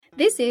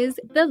This is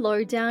The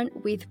Lowdown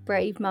with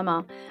Brave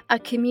Mama, a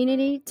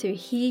community to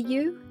hear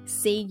you,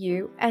 see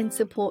you, and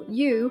support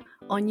you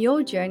on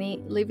your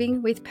journey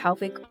living with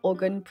pelvic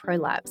organ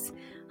prolapse.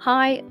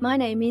 Hi, my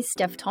name is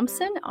Steph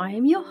Thompson. I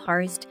am your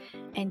host,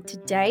 and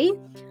today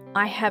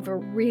I have a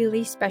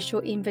really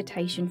special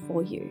invitation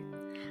for you.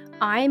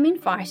 I am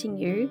inviting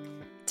you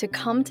to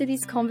come to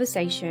this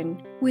conversation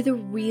with a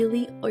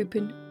really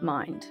open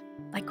mind,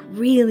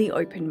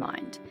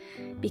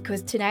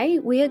 because today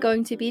we are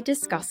going to be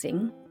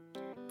discussing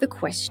the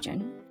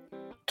question,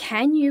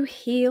 can you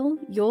heal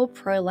your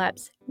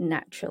prolapse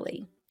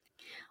naturally?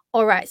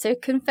 All right, so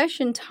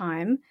confession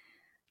time.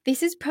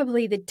 This is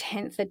probably the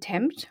 10th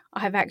attempt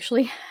I've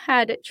actually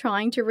had at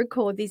trying to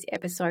record this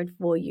episode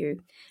for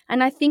you.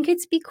 And I think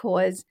it's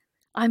because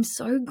I'm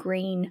so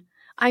green.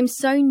 I'm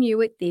so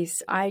new at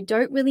this. I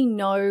don't really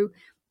know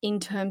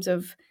in terms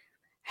of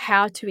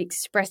how to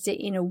express it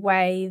in a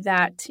way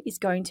that is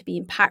going to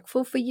be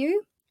impactful for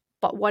you.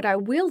 But what I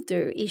will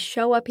do is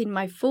show up in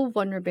my full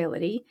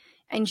vulnerability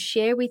and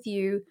share with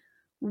you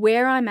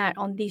where I'm at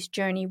on this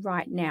journey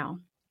right now.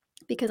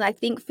 Because I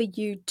think for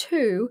you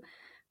too,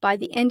 by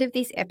the end of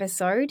this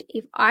episode,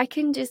 if I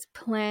can just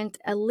plant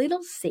a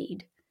little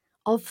seed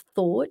of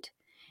thought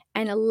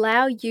and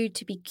allow you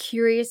to be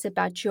curious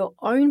about your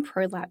own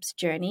prolapse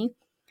journey,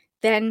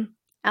 then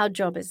our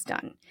job is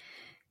done.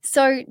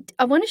 So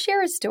I want to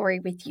share a story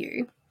with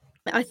you.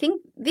 I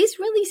think this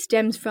really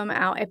stems from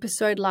our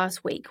episode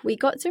last week. We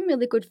got some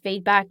really good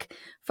feedback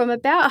from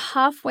about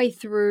halfway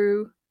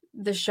through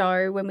the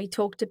show when we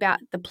talked about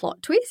the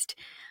plot twist.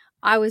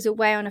 I was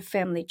away on a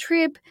family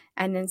trip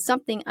and then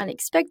something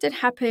unexpected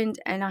happened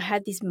and I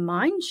had this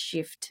mind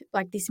shift,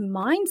 like this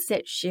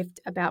mindset shift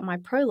about my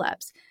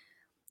prolapse.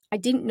 I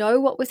didn't know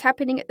what was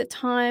happening at the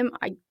time.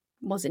 I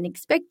wasn't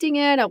expecting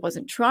it. I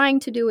wasn't trying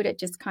to do it. It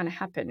just kind of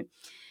happened.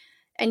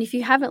 And if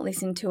you haven't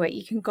listened to it,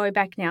 you can go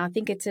back now. I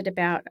think it's at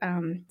about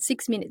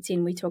 6 minutes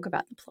in, we talk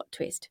about the plot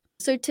twist.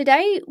 So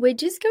today, we're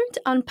just going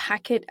to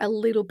unpack it a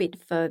little bit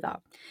further.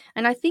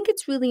 And I think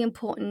it's really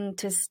important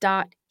to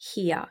start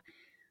here.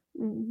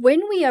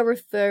 When we are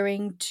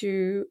referring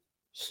to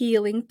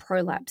healing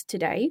prolapse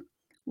today,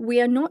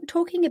 we are not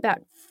talking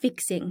about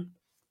fixing.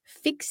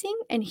 Fixing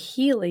and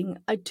healing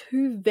are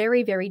two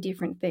very, very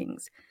different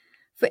things.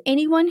 For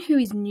anyone who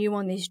is new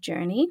on this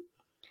journey,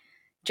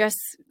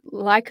 just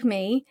like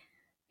me,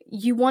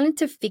 you wanted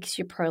to fix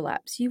your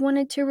prolapse. You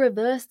wanted to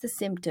reverse the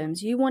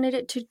symptoms. You wanted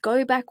it to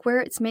go back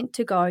where it's meant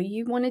to go.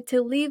 You wanted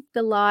to live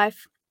the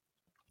life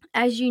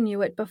as you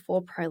knew it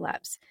before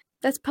prolapse.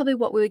 That's probably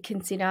what we would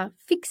consider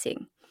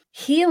fixing.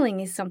 Healing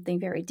is something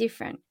very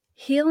different.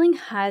 Healing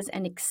has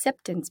an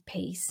acceptance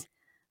piece,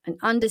 an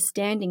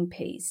understanding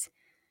piece,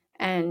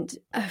 and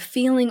a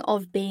feeling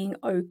of being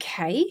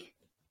okay,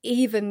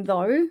 even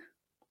though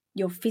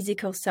your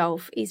physical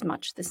self is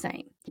much the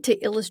same. To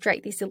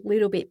illustrate this a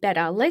little bit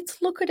better, let's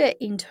look at it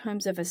in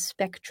terms of a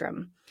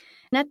spectrum.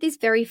 And at this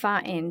very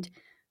far end,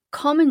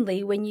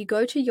 commonly when you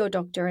go to your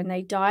doctor and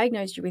they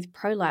diagnose you with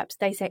prolapse,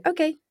 they say,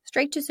 okay,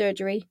 straight to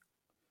surgery.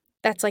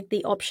 That's like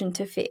the option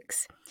to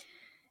fix.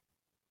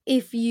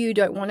 If you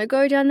don't want to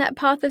go down that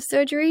path of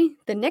surgery,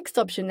 the next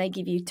option they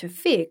give you to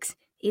fix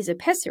is a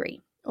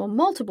pessary or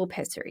multiple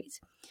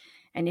pessaries.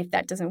 And if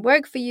that doesn't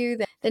work for you,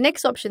 then the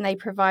next option they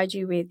provide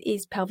you with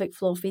is pelvic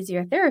floor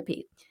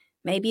physiotherapy,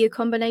 maybe a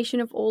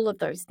combination of all of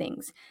those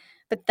things.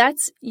 But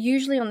that's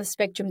usually on the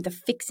spectrum, the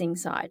fixing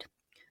side.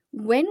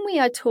 When we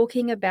are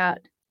talking about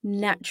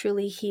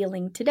naturally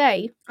healing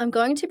today, I'm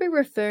going to be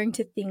referring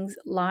to things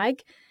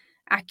like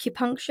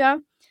acupuncture,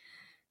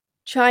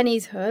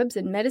 Chinese herbs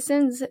and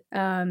medicines,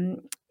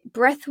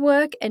 breath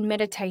work and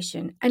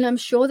meditation. And I'm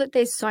sure that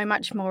there's so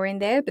much more in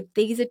there, but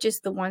these are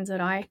just the ones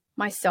that I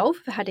myself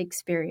had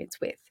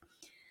experience with.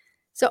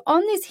 So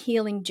on this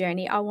healing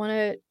journey, I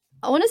want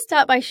to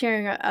start by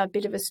sharing a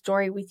bit of a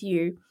story with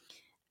you.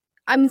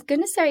 I'm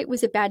going to say it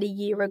was about a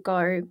year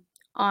ago.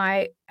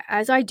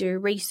 As I do,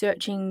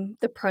 researching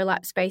the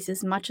prolapse space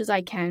as much as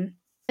I can,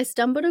 I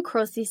stumbled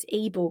across this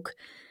ebook.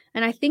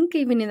 And I think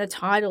even in the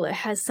title, it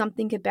has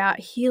something about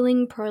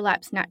healing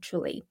prolapse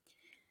naturally.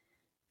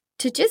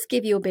 To just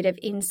give you a bit of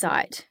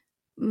insight,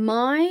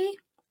 my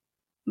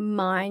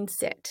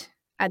mindset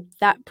at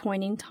that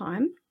point in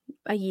time,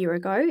 a year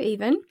ago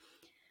even,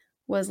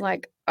 was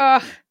like,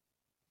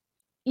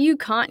 you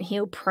can't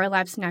heal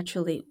prolapse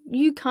naturally.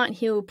 You can't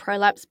heal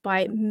prolapse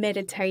by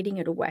meditating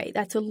it away.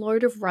 That's a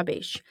load of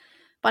rubbish.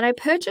 But I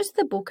purchased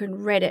the book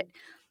and read it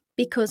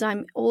because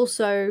I'm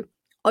also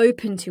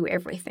open to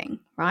everything,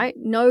 right?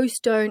 No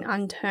stone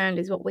unturned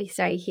is what we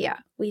say here.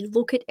 We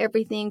look at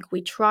everything,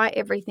 we try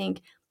everything,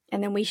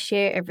 and then we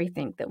share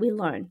everything that we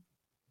learn.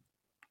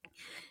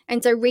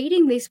 And so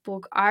reading this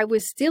book, I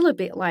was still a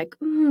bit like,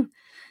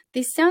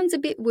 this sounds a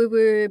bit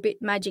woo-woo, a bit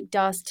magic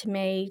dust to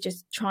me,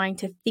 just trying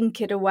to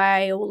think it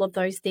away, all of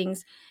those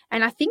things.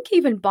 And I think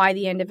even by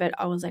the end of it,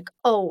 I was like,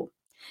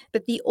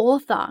 but the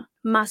author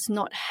must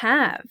not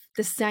have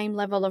the same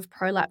level of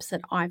prolapse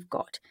that I've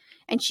got.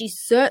 And she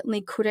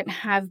certainly couldn't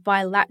have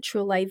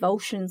bilateral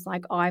avulsions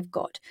like I've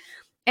got.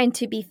 And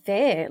to be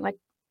fair, like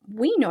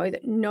we know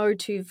that no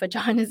two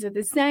vaginas are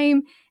the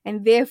same,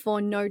 and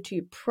therefore no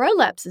two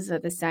prolapses are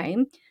the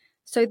same.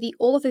 So the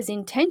author's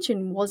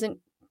intention wasn't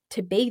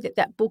to be that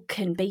that book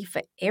can be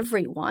for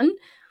everyone,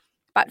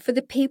 but for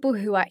the people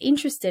who are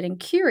interested and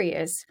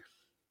curious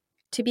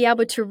to be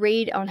able to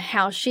read on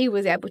how she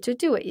was able to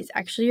do it is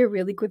actually a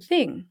really good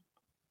thing.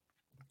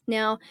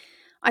 Now,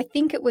 I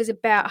think it was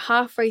about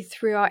halfway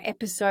through our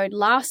episode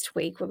last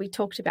week where we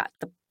talked about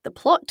the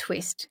plot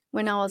twist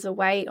when I was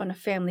away on a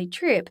family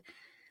trip,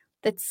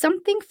 that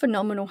something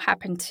phenomenal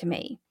happened to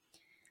me.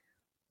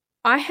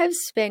 I have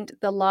spent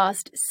the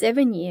last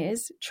 7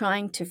 years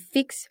trying to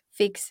fix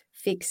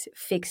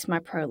my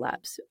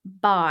prolapse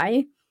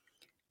by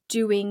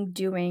doing.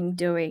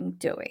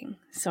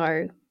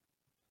 So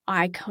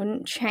I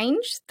couldn't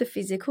change the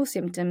physical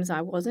symptoms.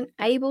 I wasn't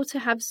able to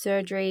have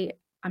surgery.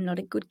 I'm not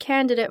a good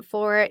candidate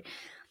for it.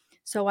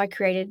 So I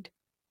created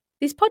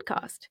this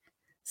podcast.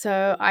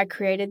 So I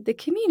created the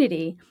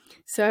community.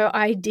 So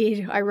I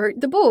wrote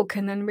the book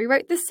and then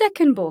rewrote the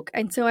second book.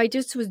 And so I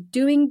just was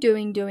doing.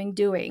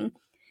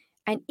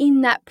 And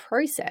in that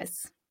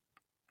process,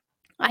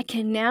 I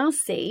can now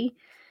see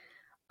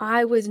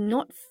I was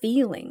not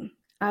feeling.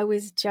 I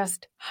was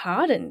just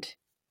hardened.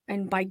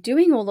 And by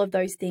doing all of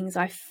those things,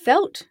 I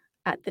felt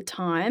at the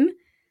time,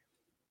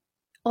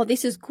 oh,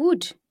 this is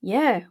good.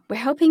 Yeah, we're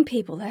helping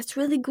people. That's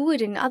really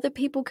good. And other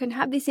people can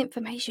have this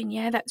information.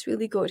 Yeah, that's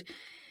really good.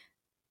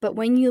 But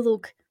when you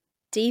look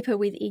deeper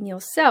within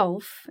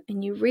yourself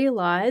and you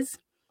realize,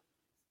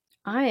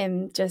 I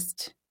am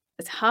just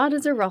as hard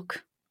as a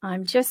rock.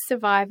 I'm just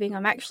surviving.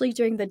 I'm actually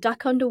doing the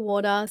duck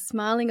underwater,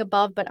 smiling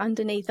above, but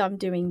underneath I'm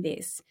doing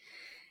this.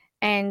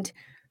 And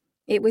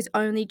it was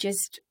only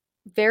just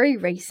very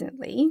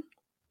recently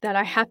that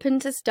I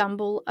happened to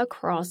stumble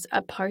across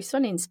a post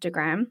on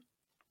Instagram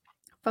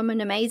from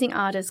an amazing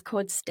artist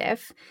called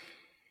Steph.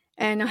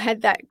 And I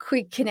had that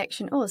quick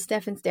connection. Oh,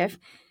 Steph and Steph.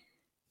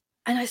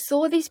 And I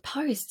saw this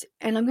post,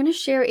 and I'm going to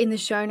share it in the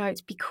show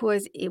notes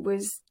because it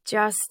was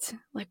just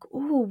like,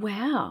 oh,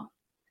 wow.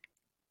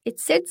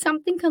 It said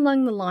something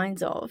along the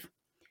lines of,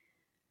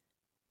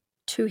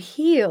 to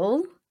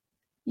heal,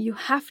 you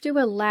have to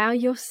allow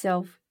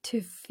yourself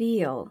to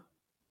feel.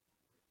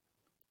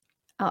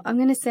 I'm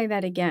going to say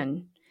that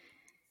again.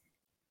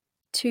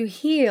 To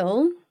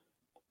heal,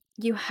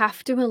 you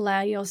have to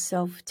allow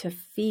yourself to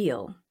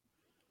feel.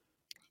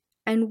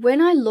 And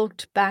when I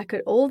looked back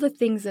at all the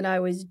things that I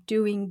was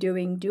doing,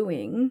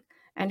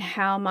 and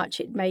how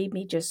much it made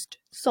me just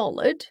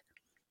solid,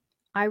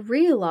 I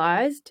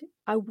realized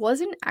I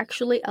wasn't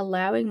actually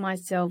allowing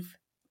myself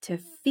to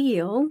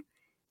feel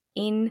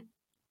in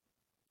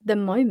the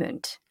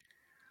moment.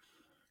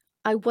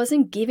 I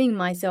wasn't giving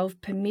myself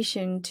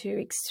permission to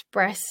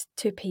express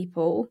to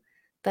people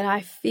that I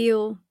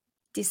feel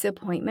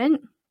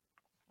disappointment,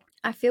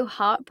 I feel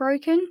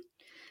heartbroken,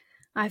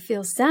 I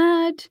feel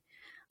sad,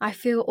 I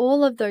feel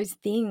all of those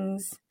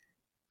things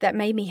that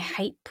made me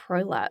hate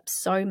prolapse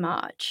so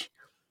much.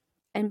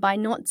 And by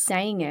not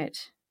saying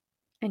it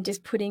and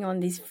just putting on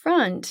this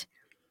front,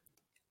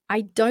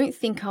 I don't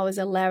think I was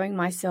allowing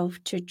myself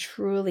to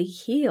truly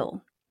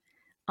heal.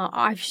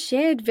 I've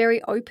shared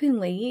very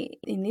openly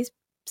in this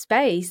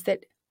space that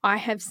I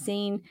have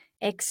seen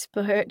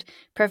expert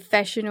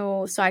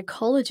professional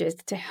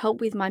psychologists to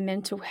help with my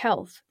mental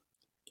health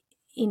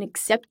in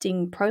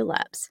accepting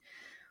prolapse.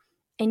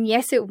 And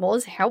yes, it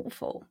was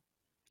helpful.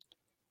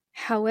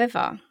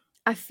 However,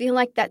 I feel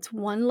like that's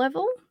one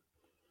level.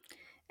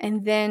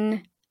 And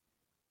then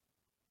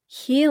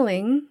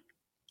healing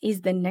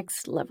is the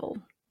next level.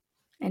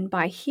 And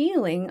by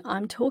healing,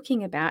 I'm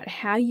talking about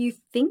how you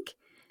think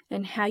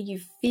and how you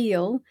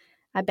feel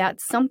about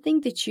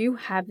something that you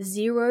have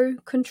zero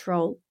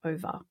control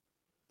over.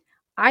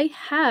 I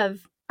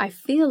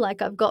feel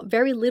like I've got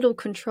very little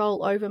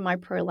control over my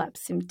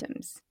prolapse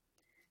symptoms.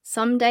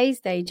 Some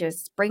days they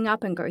just spring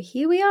up and go,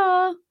 here we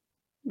are.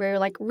 We're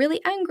like really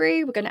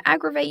angry. We're going to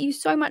aggravate you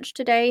so much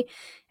today.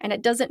 And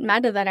it doesn't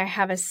matter that I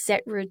have a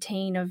set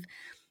routine of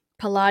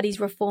Pilates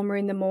reformer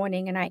in the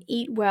morning and I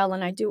eat well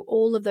and I do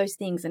all of those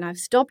things and I've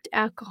stopped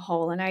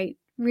alcohol and I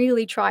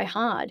really try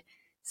hard.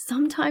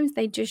 Sometimes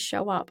they just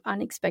show up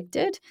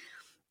unexpected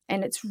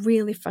and it's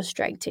really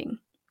frustrating.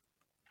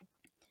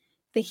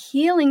 The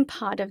healing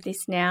part of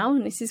this now,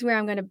 and this is where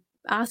I'm going to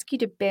ask you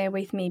to bear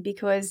with me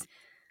because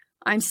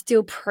I'm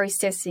still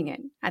processing it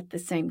at the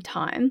same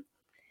time,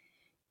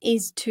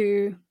 is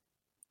to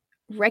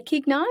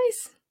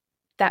recognize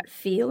that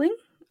feeling.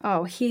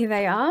 Oh, here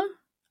they are.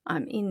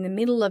 I'm in the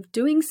middle of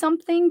doing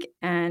something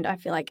and I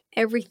feel like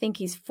everything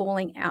is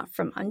falling out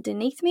from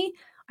underneath me.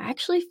 I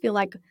actually feel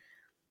like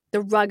the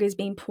rug is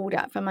being pulled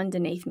out from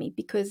underneath me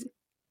because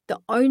the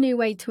only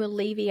way to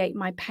alleviate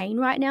my pain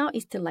right now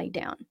is to lay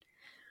down.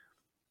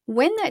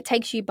 When that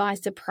takes you by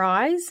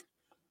surprise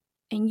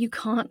and you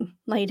can't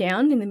lay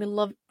down in the middle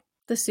of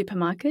the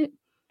supermarket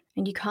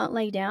and you can't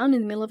lay down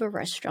in the middle of a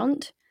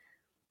restaurant,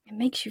 it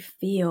makes you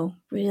feel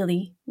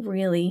really,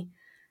 really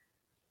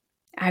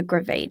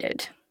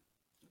aggravated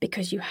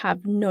because you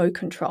have no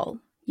control.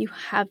 You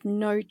have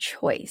no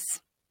choice.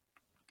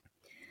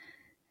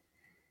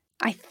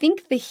 I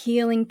think the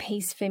healing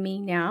piece for me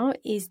now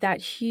is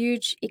that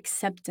huge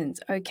acceptance.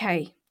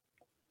 Okay,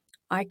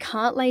 I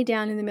can't lay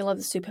down in the middle of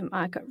the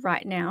supermarket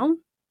right now,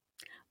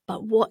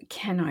 but what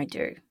can I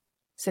do?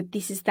 So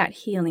this is that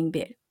healing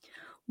bit.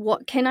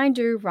 What can I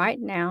do right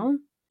now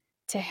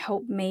to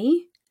help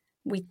me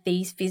with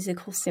these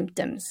physical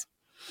symptoms?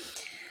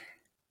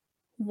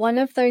 One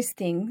of those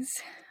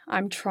things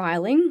I'm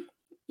trialing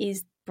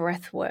is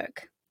breath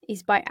work,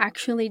 is by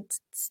actually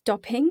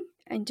stopping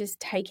and just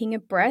taking a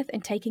breath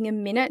and taking a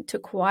minute to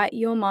quiet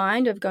your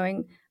mind of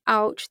going,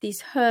 ouch, this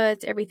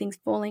hurts, everything's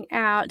falling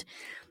out.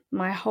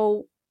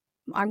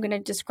 I'm going to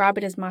describe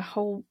it as my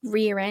whole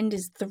rear end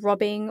is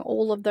throbbing,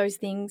 all of those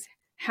things.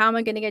 How am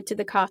I going to get to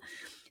the car?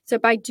 So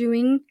by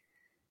doing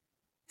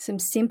some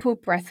simple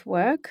breath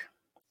work,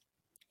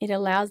 it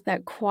allows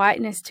that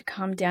quietness to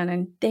come down,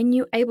 and then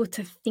you're able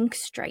to think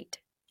straight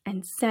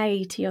and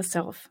say to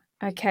yourself,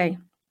 okay,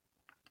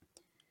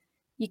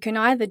 you can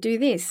either do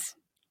this.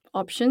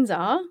 Options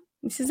are,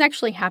 this has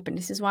actually happened.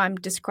 This is why I'm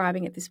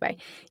describing it this way.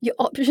 Your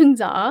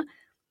options are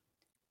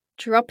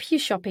drop your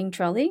shopping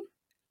trolley,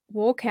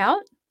 walk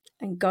out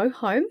and go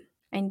home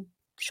and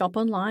shop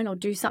online or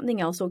do something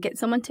else or get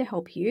someone to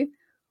help you,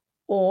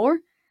 or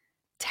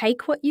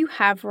take what you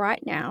have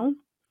right now,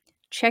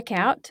 check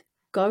out,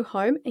 go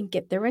home and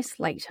get the rest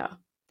later.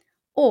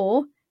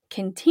 Or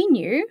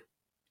continue,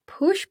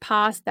 push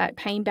past that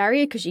pain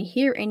barrier because you're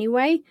here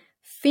anyway,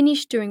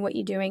 finish doing what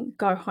you're doing,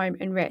 go home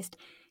and rest.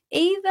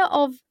 Either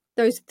of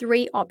those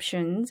three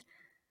options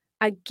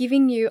are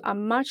giving you a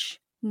much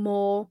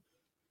more,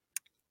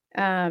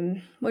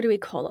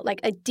 like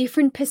a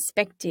different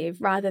perspective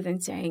rather than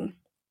saying,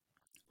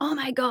 oh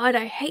my God,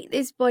 I hate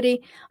this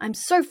body. I'm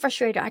so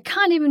frustrated. I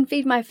can't even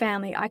feed my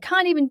family. I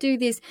can't even do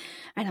this.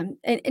 And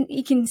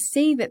you can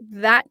see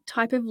that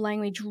type of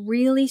language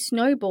really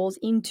snowballs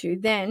into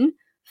then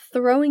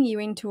throwing you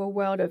into a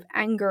world of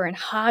anger and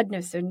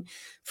hardness and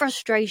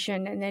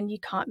frustration, and then you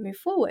can't move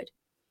forward.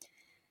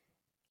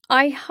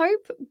 I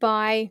hope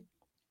by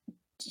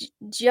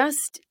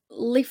just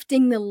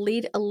lifting the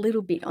lid a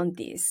little bit on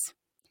this,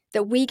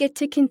 that we get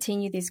to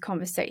continue this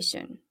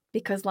conversation.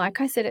 Because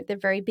like I said at the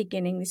very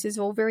beginning, this is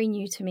all very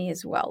new to me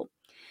as well.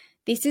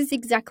 This is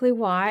exactly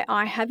why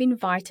I have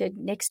invited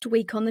next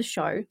week on the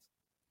show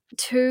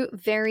two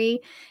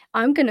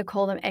I'm going to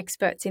call them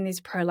experts in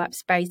this prolapse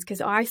space,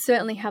 because I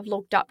certainly have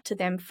looked up to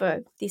them for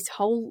this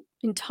whole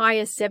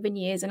entire 7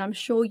 years, and I'm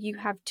sure you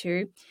have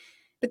too.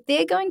 But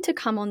they're going to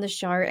come on the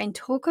show and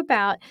talk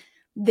about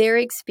their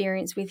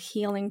experience with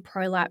healing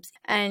prolapse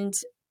and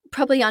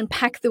probably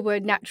unpack the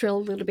word natural a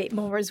little bit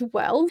more as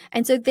well.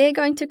 And so they're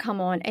going to come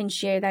on and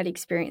share that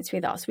experience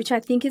with us, which I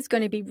think is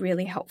going to be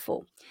really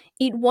helpful.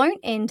 It won't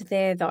end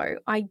there though.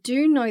 I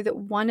do know that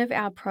one of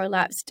our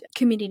prolapsed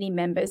community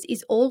members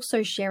is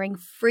also sharing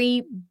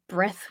free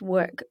breath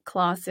work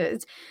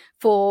classes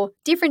for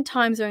different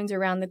time zones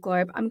around the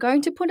globe. I'm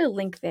going to put a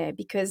link there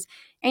because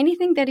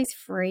anything that is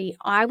free,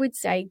 I would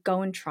say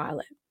go and trial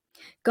it.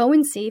 Go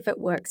and see if it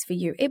works for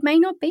you. It may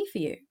not be for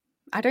you.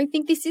 I don't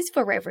think this is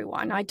for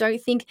everyone. I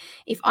don't think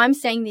if I'm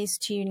saying this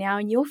to you now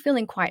and you're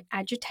feeling quite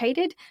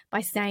agitated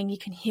by saying you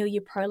can heal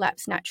your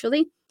prolapse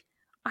naturally,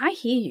 I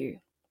hear you.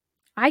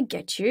 I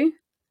get you.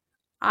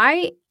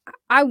 I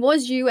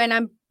was you, and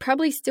I'm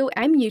probably still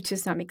am you to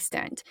some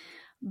extent.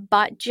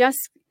 But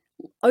just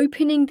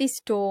opening this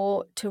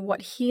door to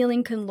what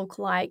healing can look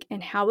like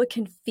and how it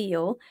can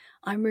feel,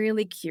 I'm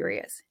really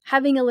curious.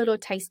 Having a little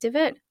taste of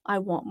it, I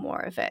want more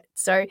of it.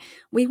 So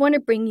we want to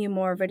bring you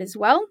more of it as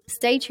well.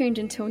 Stay tuned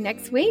until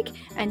next week,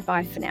 and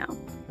bye for now.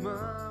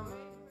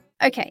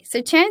 Okay,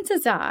 so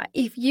chances are,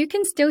 if you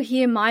can still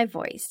hear my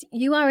voice,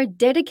 you are a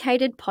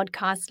dedicated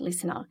podcast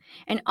listener.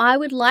 And I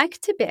would like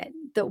to bet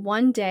that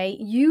one day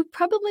you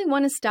probably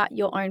want to start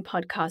your own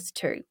podcast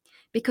too,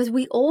 because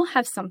we all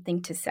have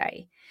something to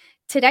say.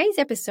 Today's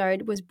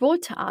episode was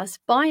brought to us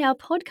by our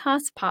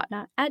podcast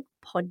partner at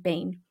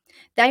Podbean.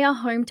 They are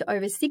home to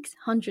over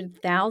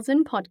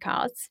 600,000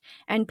 podcasts,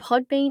 and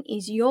Podbean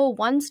is your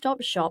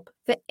one-stop shop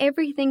for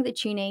everything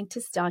that you need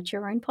to start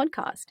your own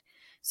podcast.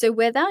 So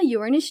whether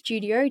you're in a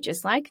studio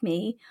just like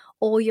me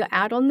or you're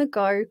out on the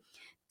go,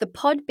 the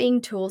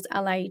Podbean tools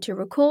allow you to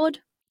record,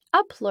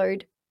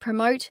 upload,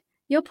 promote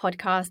your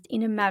podcast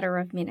in a matter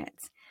of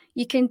minutes.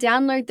 You can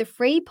download the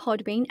free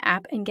Podbean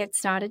app and get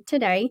started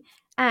today.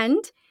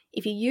 And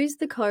if you use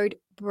the code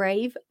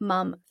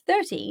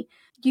BRAVEMUM30,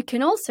 you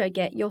can also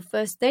get your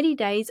first 30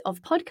 days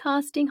of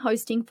podcasting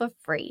hosting for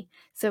free.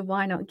 So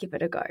why not give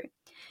it a go?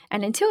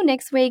 And until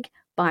next week,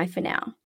 bye for now.